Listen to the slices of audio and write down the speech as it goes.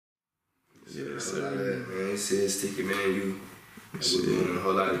Yes, sir. Man, it's Sticky, man. We doing a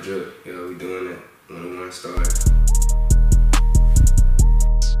whole lot of drip. Yeah, we doing that. 101 stars.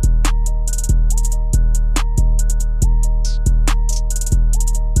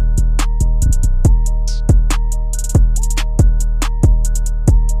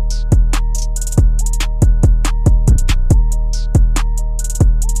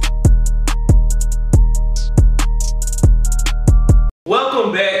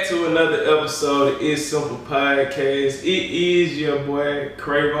 Welcome back to another episode of It's Simple Podcast. It is your boy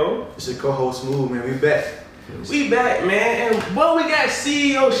Cravo. It's your co-host Smooth, man. We back. We back, man, and boy, we got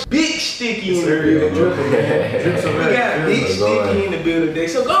CEO Big Sticky in the building. We got Big Sticky in the building today.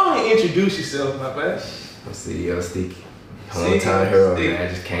 So go on and introduce yourself, my boy. I'm CEO Sticky. Hometown hero, man. I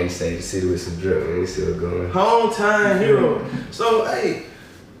just came to say the city with some drip, man. We still going. Hometown hero. So, hey,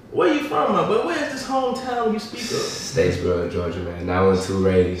 where you from, my boy? Where's this hometown you speak of? Statesboro, Georgia, man. 912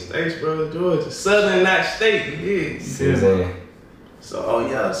 raised. Statesboro, Georgia. Southern, not state. Yeah. Suzanne.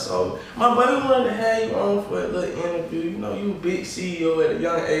 So, my boy, we wanted to have you on for a little interview. You know, you a big CEO at a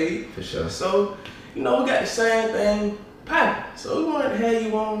young age. For sure. So, you know, we got the same thing popping. So we wanted to have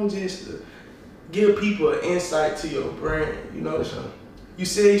you on just to give people an insight to your brand, you know. For sure. You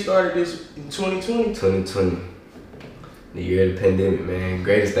said you started this in 2020? 2020. The year of the pandemic, man.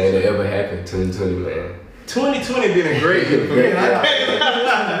 Greatest thing that ever happened, 2020, man. 2020 been a great year for me.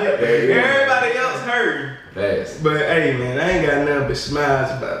 Everybody else heard. Fast. But hey, man, I ain't got nothing but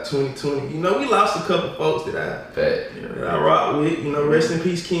smiles about 2020. You know, we lost a couple folks that I rock with. You know, rest in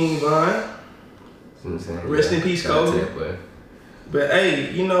peace, King Von. You know what I'm saying? Rest in peace, Kobe. But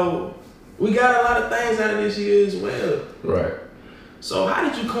hey, you know, we got a lot of things out of this year as well. Right. So how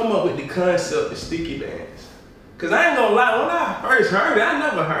did you come up with the concept of Sticky Bands? Cause I ain't gonna lie, when I first heard it, I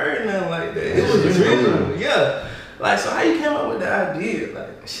never heard nothing like that. It was original, yeah. Like, so how you came up with the idea?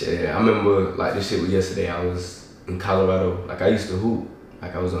 Like, shit, I remember like this shit was yesterday. I was in Colorado. Like I used to hoop.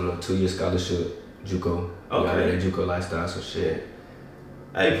 Like I was on a 2-year scholarship, JUCO. Okay. That JUCO lifestyle, so shit.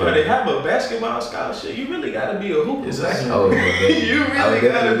 Hey, for to have a basketball scholarship, you really gotta be a hooper. Exactly. Oh, yeah, You really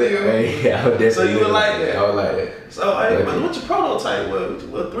gotta be a hooper. Yeah, I would definitely. So you would like that? I would like that. So, hey, what's your prototype?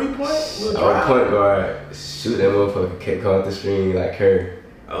 What 3-point? I was point guard, shoot that motherfucker, kept going the string like Curry.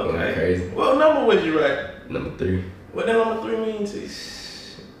 Okay. You know, crazy. What number would you write? Number 3. What that number 3 mean to you?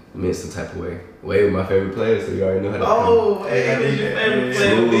 Meant some type of way. Way with my favorite player, so you already know how to Oh, hey, who's your favorite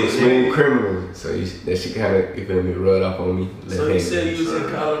player? Smooth criminal. So that shit kind of, you feel me, rubbed off on me. So you said you was in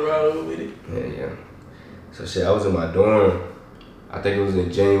Colorado with it? Yeah. So shit, I was in my dorm. I think it was in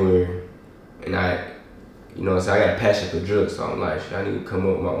January, and you know, so I got a passion for drugs. So I'm like, shit, I need to come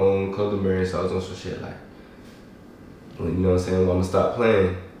up with my own clothing brand. So I was on some shit like, you know what I'm saying? Well, I'm gonna stop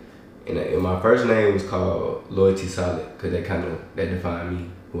playing. And my first name was called Loyalty Solid, cause that defined me,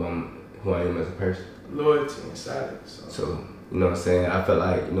 who I am as a person. Loyalty and Solid. So you know what I'm saying? I felt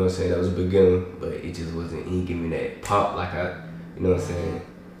like, you know what I'm saying, that was a beginning, but it just wasn't, he didn't give me that pop like you know what I'm saying?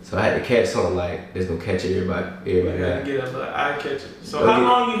 So I had to catch something like that's gonna catch everybody. You gotta get a little eye catcher. So how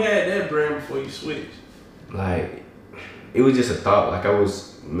long you had that brand before you switched? Like, it was just a thought. Like I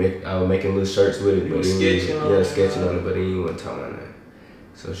was making little shirts with it, but sketching on it, but then you wasn't talking about that.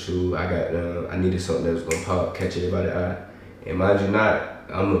 So shoot, I needed something that was gonna pop, catch everybody's eye. And mind you not,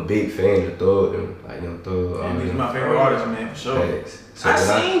 I'm a big fan of Thug. Like, you know, Thug. He's my favorite artist, man, for sure. So I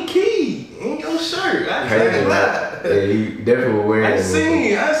seen Key in your shirt. I can't lie. Yeah, you definitely were wearing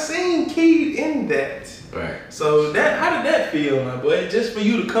it. I seen Key in that. Right. So how did that feel, my boy? Just for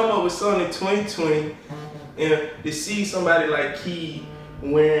you to come up with something in 2020 and to see somebody like Key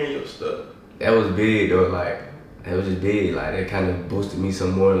wearing your stuff. That was big though, like, that was just big. Like, that kind of boosted me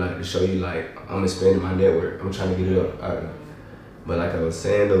some more, like, to show you, like, I'm expanding my network. I'm trying to get it up out there. But like I was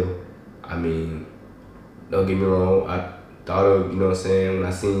saying though, I mean, don't get me wrong, I thought of, you know what I'm saying, when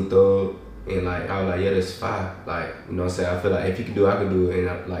I seen Thug, and like, I was like, yeah, that's fire. Like, you know what I'm saying, I feel like if he can do it, I can do it.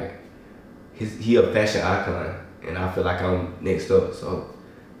 And like, he a fashion icon, and I feel like I'm next up. So,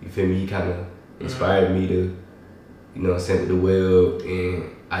 you feel me, he kind of inspired me to, you know what I'm saying, with the web,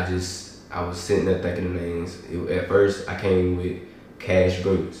 and I was sitting there thinking of names. At first, I came with Cash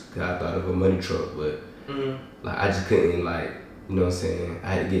Brooks, because I thought of a money truck, but like, I just couldn't, like, you know what I'm saying,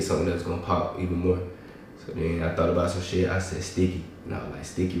 I had to get something that was gonna pop even more. So then I thought about some shit, I said Sticky, and I was like,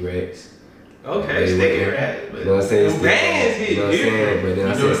 Sticky Racks. Okay, Sticky Racks. You know what I'm saying? Bands hit. You know what I'm saying? But then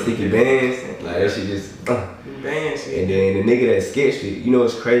I said Sticky Bands, like that shit just, Bands hit. And then the nigga that sketched it, you know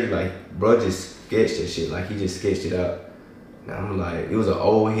what's crazy, like, bro just sketched that shit, like he just sketched it out. And I'm like, it was an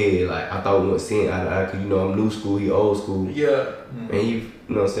old head, like, I thought we weren't seeing eye to eye, cause you know I'm new school, he old school. Yeah. And he, you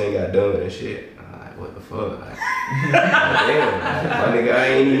know what I'm saying, got done with that shit. Like, what the fuck? Like, damn, like, my nigga, I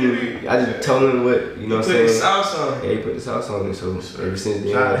ain't even, I just told him what, you know what I'm saying? Put the sauce on it. Yeah, he put the sauce on it, so ever since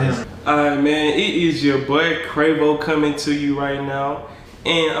then. Alright, man, it is your boy Cravo coming to you right now.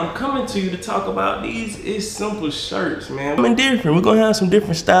 And I'm coming to you to talk about these It's Simple shirts, man. I'm different. We're gonna have some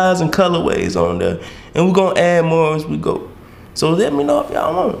different styles and colorways on there. And we're gonna add more as we go. So let me know if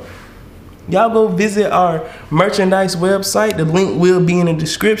y'all want it. Y'all go visit our merchandise website. The link will be in the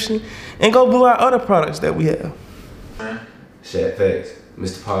description. And go view our other products that we have. Shaq Facts,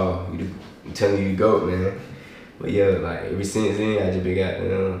 Mr. Paul, I'm telling you, you GOAT, man. But yeah, like ever since then, I just been got,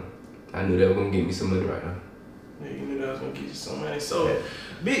 I knew they were gonna get me some money right now. Yeah, you knew that was gonna get you some money. So,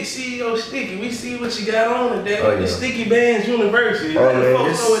 Big CEO Sticky, we see what you got on today. Oh, yeah. The Sticky Bands University. Oh, Let the man,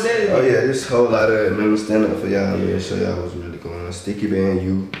 folks know what that is. this whole lot of members stand up for y'all, man. Show y'all what's really going on. Sticky Band,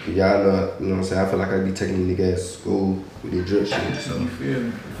 y'all know, you know what I'm saying? I feel like I be taking these niggas to school with the drip shit. So, You feel me?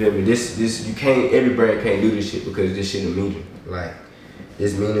 you feel me? This, you can't, every brand can't do this shit because this shit is meaning. Like,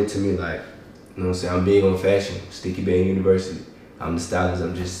 it's meaning to me, like, you know what I'm saying? I'm big on fashion, Sticky Band University. I'm the stylist,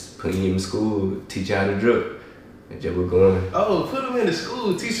 I'm just putting you in school, teach you how to drip. And just we're going. Oh, put them in the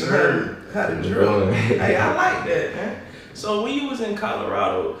school, teach them how to drill. Hey, I like that, man. So when you was in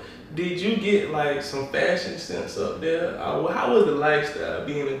Colorado, did you get like some fashion sense up there? How was the lifestyle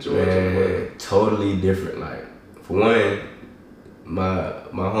being in Georgia? Man, totally different. Like, for one, my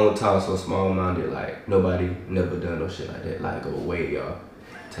hometown so small-minded. Like, nobody never done no shit like that. Like, go away, y'all,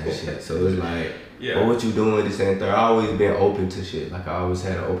 type shit. So it's like, oh, what you doing? This and that. I always been open to shit. Like, I always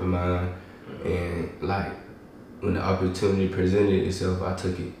had an open mind, and like, when the opportunity presented itself, I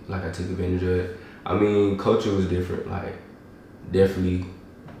took it. Like, I took advantage of it. I mean, culture was different. Like, definitely,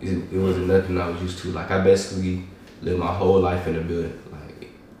 it wasn't nothing I was used to. Like, I basically lived my whole life in a building. Like,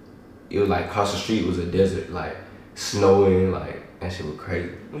 it was like across the street was a desert. Like, snowing. Like, that shit was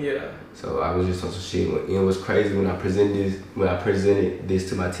crazy. Yeah. So I was just on some shit. It was crazy when I presented this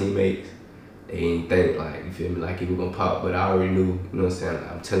to my teammates. They didn't think, like, you feel me, like it was gonna pop. But I already knew. You know what I'm saying?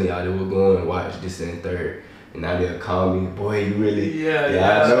 I'm telling y'all they were going watch this and third. And now they'll call me, boy, you really? Yeah,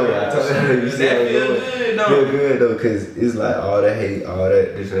 I know. I told them, you see how that it feel goes. good, though. Feel good though, cause it's like all that hate, all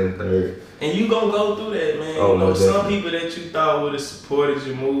that this and third. And you gonna go through that, man. Oh, you know, no, some definitely. people that you thought would have supported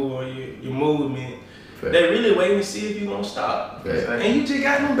your move or your movement, Fair. they really waiting to see if you gonna stop. Fair. And you just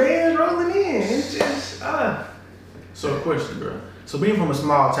got them bands rolling in. It's just So a question, bro. So being from a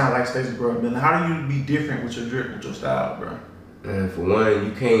small town like Stacey, bro, then how do you be different with your drip, with your style, bro? And for one,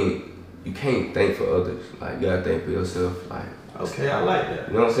 you can't think for others. Like, you gotta think for yourself. Like, okay, I like that.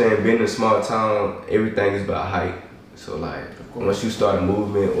 you know what I'm saying? Being in a small town, everything is about hype. So like, once you start a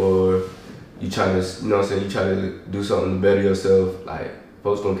movement or you try to, you know what I'm saying, you try to do something to better yourself, like,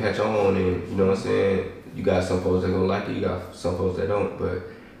 folks gonna catch on and, you know what I'm saying? You got some folks that gonna like it, you got some folks that don't. But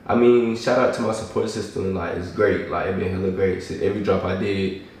I mean, shout out to my support system. Like, it's great. Like, it been hella great. So every drop I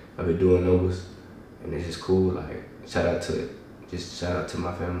did, I've been doing numbers, and it's just cool. Like, shout out to it. Just shout out to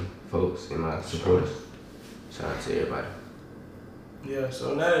my family, folks, and my supporters. Shout out to everybody. Yeah,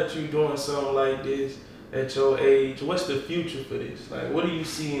 so now that you're doing something like this at your age, what's the future for this? Like, what do you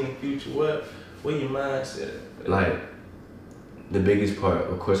see in the future? What your mindset at? Like, the biggest part,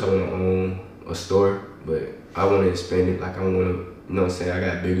 of course, I want to own a store, but I want to expand it. Like, I want to, you know what I'm saying, I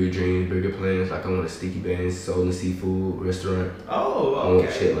got bigger dreams, bigger plans. Like, I want a Sticky Bands, soul and seafood restaurant. Oh, I okay.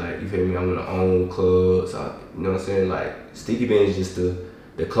 want shit like, you feel me? I want to own clubs. You know what I'm saying? Like, Sticky Bands is just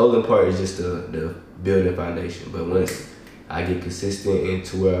the clothing part is just the building foundation. But once I get consistent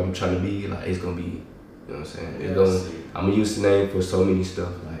into where I'm trying to be, like, it's gonna be, you know what I'm saying? It's gonna, I'm gonna use the name for so many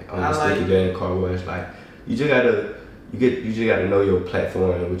stuff. Like, I'm a Sticky Band, car wash. Like, you just gotta know your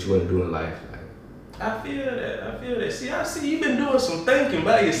platform and what you want to do in life. I feel that. See, I see you've been doing some thinking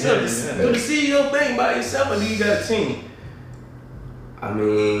by yourself. Yeah. Do the CEO thing by yourself, or do you got a team? I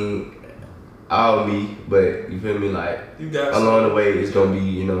mean, I'll be, but you feel me? Like, You got along the way, it's gonna be,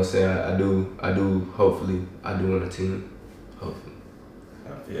 you know what I'm saying? I do, hopefully, I do want a team. Hopefully.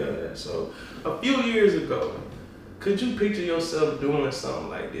 I feel that. So, a few years ago, could you picture yourself doing something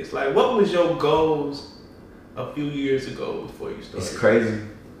like this? Like, what was your goals a few years ago before you started? It's crazy.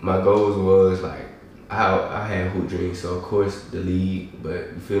 My goals was like, I had hoop dreams, so of course the league,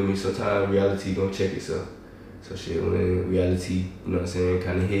 but you feel me? Sometimes reality gonna check itself. So shit, when reality, you know what I'm saying,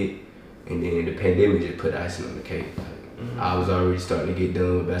 kind of hit, and then the pandemic just put icing on the cake. Like, I was already starting to get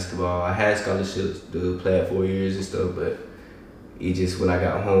done with basketball. I had scholarships to play at 4 years and stuff, but it just, when I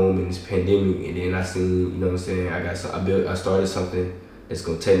got home in this pandemic, and then I seen, you know what I'm saying, I started something that's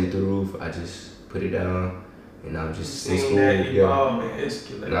gonna take me through the roof. I just put it down, and I'm just in school.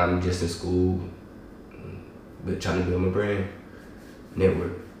 And I'm just in school, but trying to build my brand,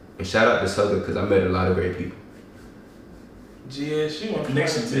 network, And shout out to Southern because I met a lot of great people. GSU, I'm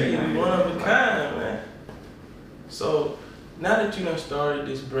Connection trying to tell to you, you. one of a kind, man. So now that you done started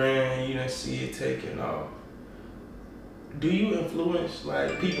this brand, you done see it taking off. Do you influence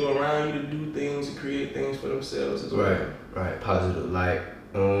like people around you to do things and create things for themselves as well? Right, positive. Like,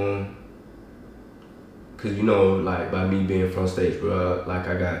 cause you know, like by me being from Statesboro, like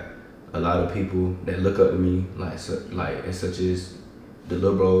I got a lot of people that look up to me, like and such as the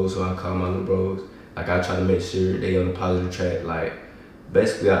little bros, who I call my little bros. Like I try to make sure they on the positive track. Like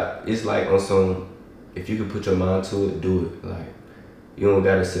basically, it's like on some, if you can put your mind to it, do it. Like you don't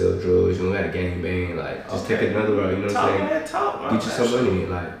gotta sell drugs, you don't gotta gang bang. Like just take another route. You know what I'm saying? That talk, man. Get you some money.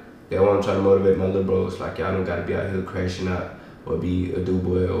 Like that's why I'm trying to motivate my little bros. Like y'all don't gotta be out here crashing out or be a do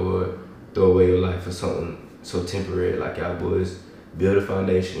boy or throw away your life for something so temporary. Like y'all boys build a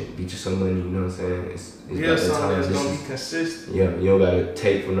foundation, get you some money. You know what I'm saying? It's Yeah, something that's This gonna is- be consistent. Yeah, you don't gotta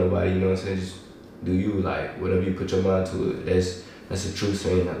take from nobody. You know what I'm saying? Just do you, like whatever you put your mind to it. That's a true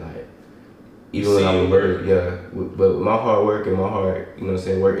saying. Like even when I was work, but with my hard work and my hard, you know what I'm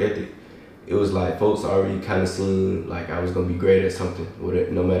saying, work ethic, it was like folks already kind of seen like I was gonna be great at something,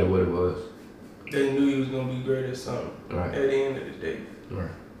 no matter what it was. They knew you was gonna be great at something. Right. At the end of the day.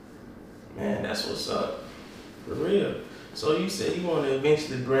 Right. Man, that's what's up. For real. So you said you want to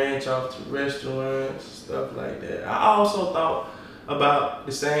eventually branch off to restaurants, stuff like that. I also thought about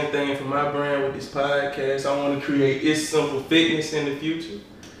the same thing for my brand with this podcast. I want to create It's Simple Fitness in the future.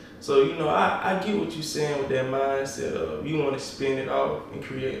 So, you know, I get what you're saying with that mindset of you want to spin it off and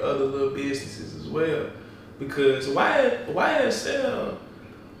create other little businesses as well. Because YSL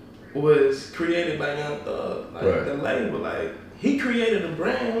was created by Young Thug, like Right. the label. Like, he created a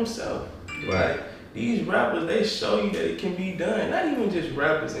brand himself. Right. Like, these rappers, they show you that it can be done. Not even just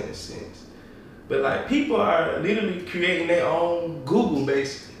rappers in a sense. But like people are literally creating their own Google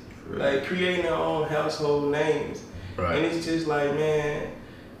basically. Like creating their own household names. Right. And it's just like, man,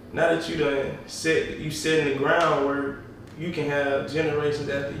 now that you done setting the groundwork, you can have generations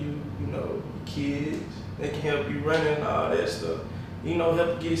after you know, kids, they can help you running and all that stuff. You know,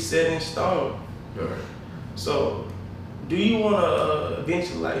 help get set in stone. Right. So do you wanna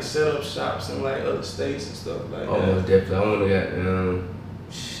eventually like set up shops in like other states and stuff like Oh, that? most definitely. I wanna get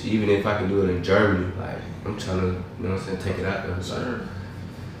even if I can do it in Germany, like I'm trying to, you know what I'm saying, take it out there.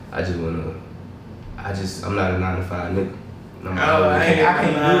 Like, I'm not a 9-to-5 nigga. I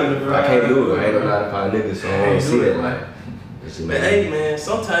can't do it. I can't do it. I ain't no 9-to-5 nigga, so I don't see it. Like, it's just But hey man,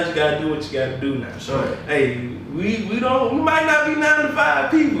 sometimes you gotta do what you gotta do now. Sure. Hey, we might not be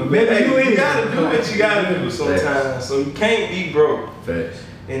 9-to-5 people, but maybe hey, you you is. gotta do what you gotta do sometimes. So you can't be broke. Facts.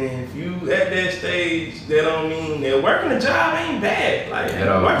 And if you at that stage, that don't mean that working a job ain't bad. Like At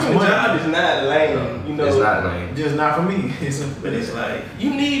all. working a job is not lame, you know. It's not lame. Just not for me. But it's like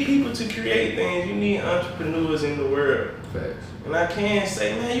you need people to create things. You need entrepreneurs in the world. Facts. And I can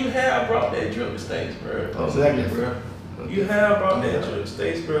say, man, you have brought that drip to States, bro. Oh, Exactly, definitely. bro. You have brought that drip to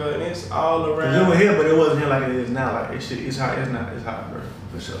States, bro, and it's all You around. were here, but it wasn't here like it is now. Like it's hot. It's hot, bro.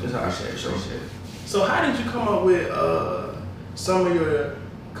 For sure. It's hot. Appreciate it. Sure. Appreciate it. So how did you come up with some of your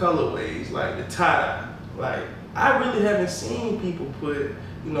colorways, like the tie-dye? Like I really haven't seen people put,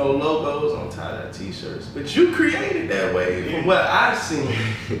 you know, logos on tie-dye t-shirts, but you created that way from what I've seen.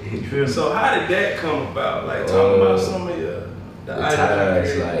 You feel me? So how did that come about? Like talk about some of the items you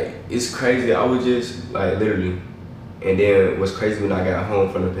Tie-dyes, created. like, it's crazy. I was just, like, literally. And then what's crazy when I got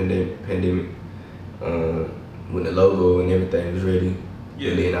home from the pandemic, when the logo and everything was ready,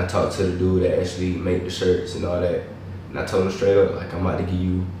 Yeah. and then I talked to the dude that actually made the shirts and all that, and I told him straight up, like, I'm about to give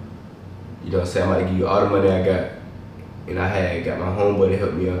you, you know what I'm saying, I'm about to give you all the money I got. And I had got my homeboy to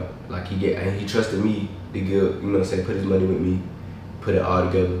help me out. Like, he trusted me to give, you know what I'm saying, put his money with me, put it all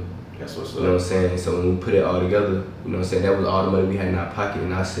together. That's what's You know what up. I'm saying? So when we put it all together, you know what I'm saying, that was all the money we had in our pocket,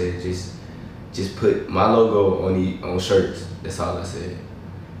 and I said, just put my logo on shirts. That's all I said.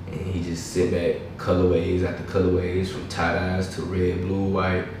 And he just sit back, colorways after colorways, from tie-dyes to red, blue,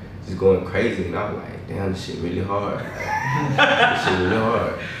 white, just going crazy. And I was like, damn, this shit really hard. This shit really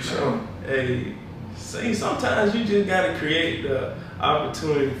hard. Sure. Hey, see, sometimes you just gotta create the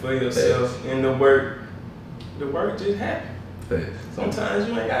opportunity for yourself, and the work just happens. But Sometimes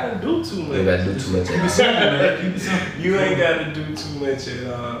you ain't gotta do too you ain't gotta much. do too much. Keep it simple, man. Keep it simple. You ain't gotta do too much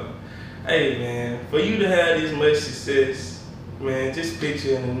at all. Hey man, for you to have this much success, man, just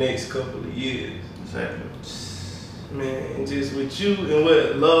picture in the next couple of years. Exactly. Man, and just with you and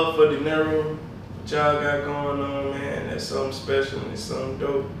what love for dinero, what y'all got going on, man, that's something special and it's something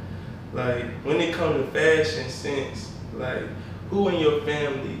dope. Like, when it comes to fashion sense, like, who in your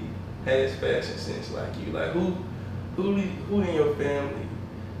family has fashion sense like you? Like, who in your family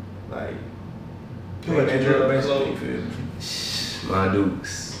Like, Who got that drip basically? You feel me? My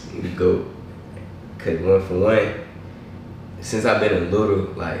Dukes, the GOAT. Cause one for one, since I've been a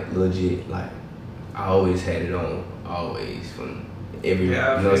little, like legit, like I always had it on, always from every, you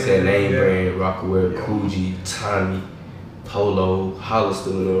know what I'm saying, name brand, Rockaware, Coogee, Tommy, Polo,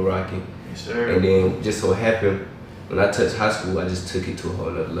 Hollister when they were rocking. Yes, sir. And then just so happened, when I touched high school, I just took it to a whole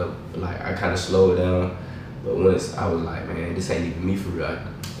nother level. Like I kind of slowed down, but once I was like, man, this ain't even me for real. I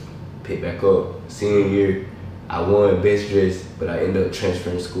picked back up. Senior year, I won best dress, but I ended up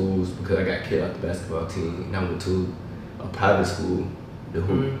transferring schools because I got kicked out the basketball team, and I went to a private school, the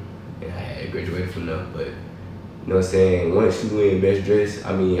Hoop, and I had graduated from there. But you know what I'm saying? Once you win best dress,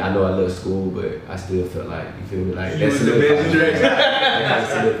 I mean, I know I love school, but I still felt like, you feel me? Like You was the best dress. That kind of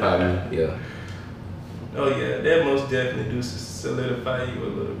solidified me, yeah. Oh yeah, that most definitely do solidify you a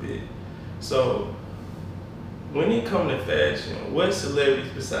little bit. So, when it comes to fashion, what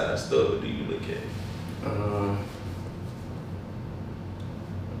celebrities besides Thug do you look at?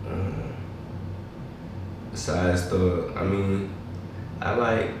 Besides Thug, I mean, I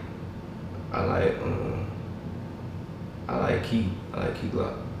like Key. I like Key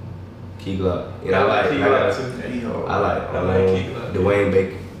Glock. Key Glock. And I like Key Glock too. I like Key Glock. Dwayne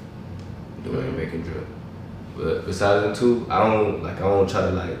Bacon. Dwayne Bacon drip. But besides them two, I don't try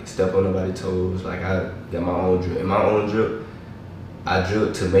to like step on nobody's toes. Like I got my own drip. And my own drip, I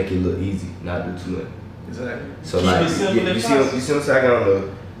drip to make it look easy, not do too much. Exactly. So Keep like it simple and you see what I'm saying? I got on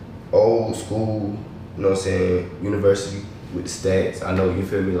the old school, you know what I'm saying, university with the stats. I know, you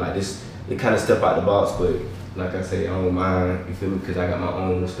feel me, like this, it kind of step out the box, but like I say, I don't mind, you feel me, because I got my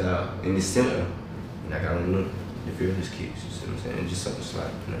own style, and it's simple, and I got on them, you feel just kicks, you see what I'm saying, just something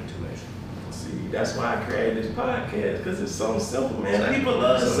slight, nothing too much. See, that's why I created this podcast, because it's so simple, man. Exactly. People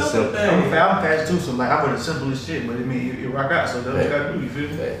love So simple simple. things. I'm fast too, so like I put the simplest shit, but it mean it rock out, so that's what you gotta do, you feel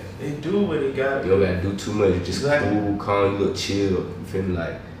me? Facts. They do what they gotta You do. don't gotta do too much, just Exactly. cool, calm, you look chill, you feel me,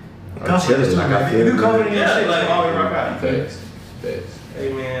 like, I'm Confidence chilling, too, like man. I If feel you confident in your Yeah, shit, like- you always rock out, you feel me? Facts.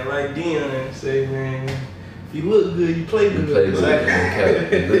 Hey man, like Dion say, man, if you look good, you play You good. play good,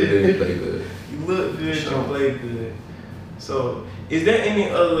 Exactly. you look good, you play good. You look good, Sure. you play good. So, is there any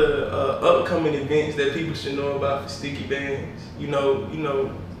other upcoming events that people should know about for Sticky Bands? You know,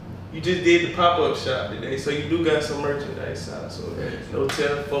 you just did the pop-up shop today, so you do got some merchandise out. So, go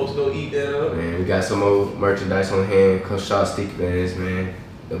tell folks, go eat that up. Man, we got some more merchandise on hand. Come shop Sticky Bands, man.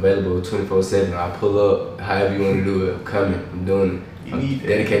 Available 24/7. I'll pull up however you want to do it. I'm coming. I'm doing it. You I'm need that.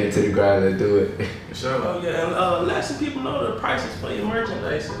 dedicated to the grind. Let's do it. For sure. Oh yeah, and let some people know the prices for your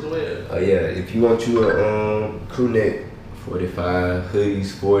merchandise as well. Oh yeah, if you want you a crew neck, 45,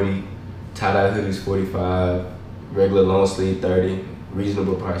 hoodies 40, tie-dye hoodies 45, regular long sleeve 30,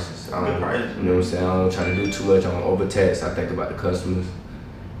 reasonable prices. I don't, Good prices. You know what I'm saying? I don't try to do too much. I don't overtax. I think about the customers.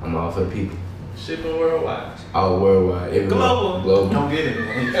 I'm all for the people. Shipping worldwide. All worldwide, everywhere. Global. Don't get it,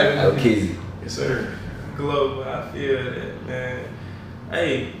 man. You feel me? Al Kizzy. Yes, sir. Global, I feel that, man.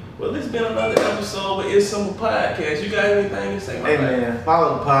 Hey, well, it's been another episode with It's Simple Podcast. You got anything to say, my Hey man? man,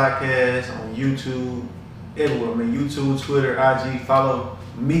 follow the podcast on YouTube, everywhere, man. YouTube, Twitter, IG. Follow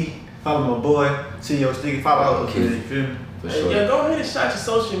me, follow my boy, T.O. Sticky. Follow us, Okay. man. You feel me? For Hey, sure. yeah, go ahead and shout your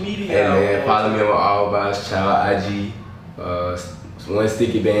social media Hey out. man, follow me on all vibes, child, IG, one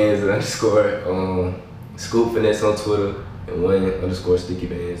Sticky Bands _ Scoop Finesse on Twitter, and _ Sticky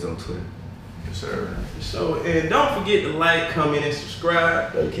Bands on Twitter. Yes, sir. So, and don't forget to like, comment, and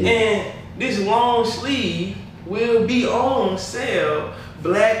subscribe. Okay. And this long sleeve will be on sale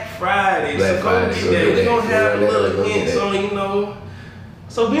Black Friday. Black so Friday, go go get that. get We're going to that. have Go get little that, go get hints that. on, you know.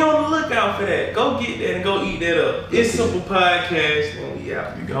 So be on the lookout for that. Go get that and go eat that up. It's Okay. Simple Podcast, and we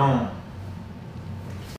out. You gone.